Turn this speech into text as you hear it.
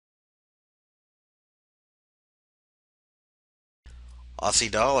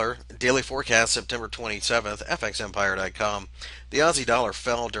Aussie dollar daily forecast September 27th, fxempire.com. The Aussie dollar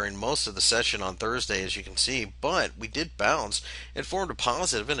fell during most of the session on Thursday, as you can see, but we did bounce and formed a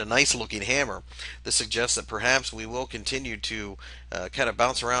positive and a nice looking hammer. This suggests that perhaps we will continue to kind of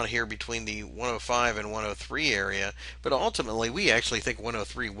bounce around here between the 105 and 103 area, but ultimately we actually think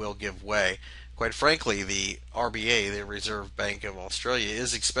 103 will give way. Quite frankly, the RBA, the Reserve Bank of Australia,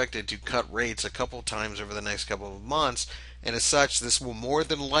 is expected to cut rates a couple times over the next couple of months, and as such, this will more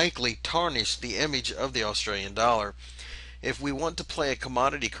than likely tarnish the image of the Australian dollar. If we want to play a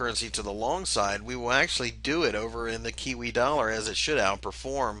commodity currency to the long side, we will actually do it over in the Kiwi dollar, as it should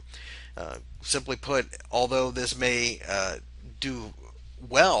outperform. Simply put, although this may do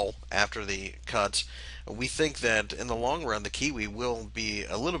well after the cuts, we think that in the long run the Kiwi will be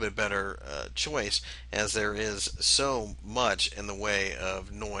a little bit better choice, as there is so much in the way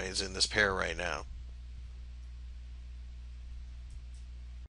of noise in this pair right now.